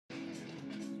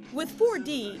With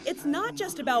 4D, it's not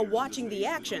just about watching the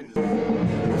action.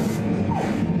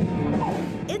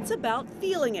 It's about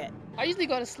feeling it. I usually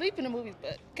go to sleep in the movies,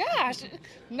 but gosh,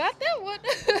 not that one.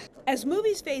 As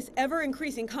movies face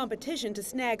ever-increasing competition to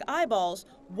snag eyeballs,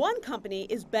 one company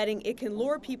is betting it can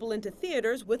lure people into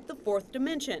theaters with the fourth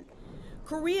dimension.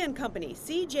 Korean company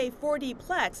CJ4D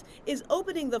Plex is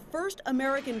opening the first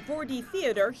American 4D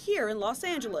theater here in Los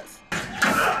Angeles.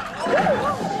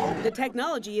 The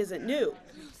technology isn't new.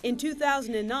 In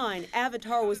 2009,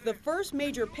 Avatar was the first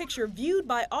major picture viewed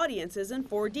by audiences in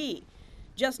 4D.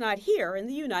 Just not here in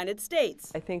the United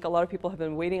States. I think a lot of people have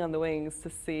been waiting on the wings to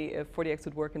see if 4DX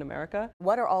would work in America.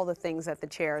 What are all the things that the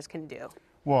chairs can do?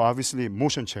 Well, obviously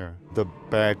motion chair, the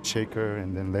back shaker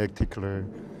and then leg tickler.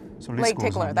 So leg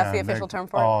tickler, that's the official term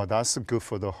for it? Oh, that's good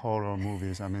for the horror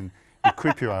movies. I mean, it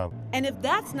creep you out. And if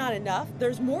that's not enough,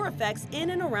 there's more effects in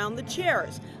and around the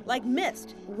chairs, like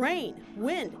mist, rain,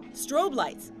 wind, strobe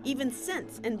lights, even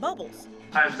scents and bubbles.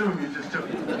 I assume you just took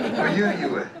it. Or you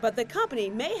would. But the company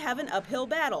may have an uphill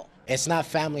battle. It's not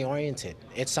family oriented.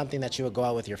 It's something that you would go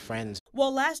out with your friends.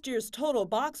 While last year's total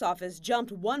box office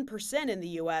jumped 1% in the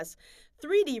U.S.,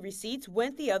 3D receipts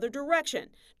went the other direction,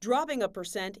 dropping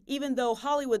 1% even though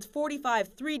Hollywood's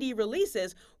 45 3D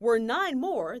releases were 9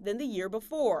 more than the year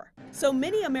before. So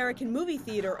many American movie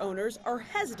theater owners are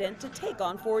hesitant to take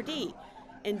on 4D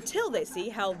until they see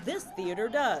how this theater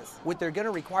does. What they're going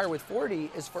to require with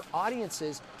 4D is for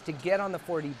audiences to get on the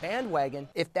 4D bandwagon.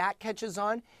 If that catches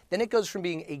on, then it goes from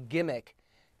being a gimmick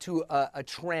to a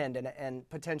trend and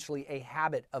potentially a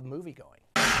habit of moviegoing.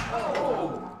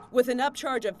 With an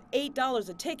upcharge of $8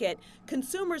 a ticket,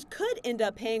 consumers could end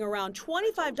up paying around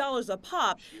 $25 a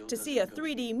pop to see a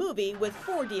 3D movie with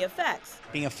 4D effects.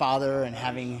 Being a father and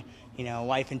having, a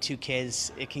wife and 2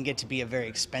 kids, it can get to be a very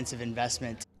expensive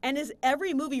investment. And is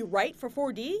every movie right for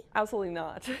 4D? Absolutely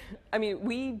not. I mean,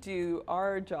 we do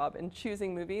our job in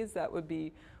choosing movies that would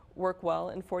work well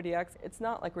in 4DX. It's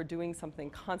not like we're doing something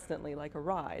constantly like a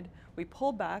ride. We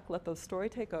pull back, let the story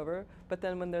take over, but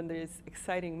then when there's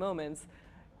exciting moments,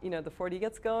 the 4D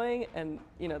gets going and,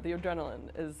 the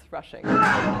adrenaline is rushing.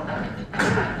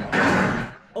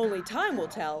 Only time will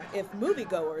tell if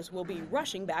moviegoers will be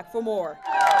rushing back for more.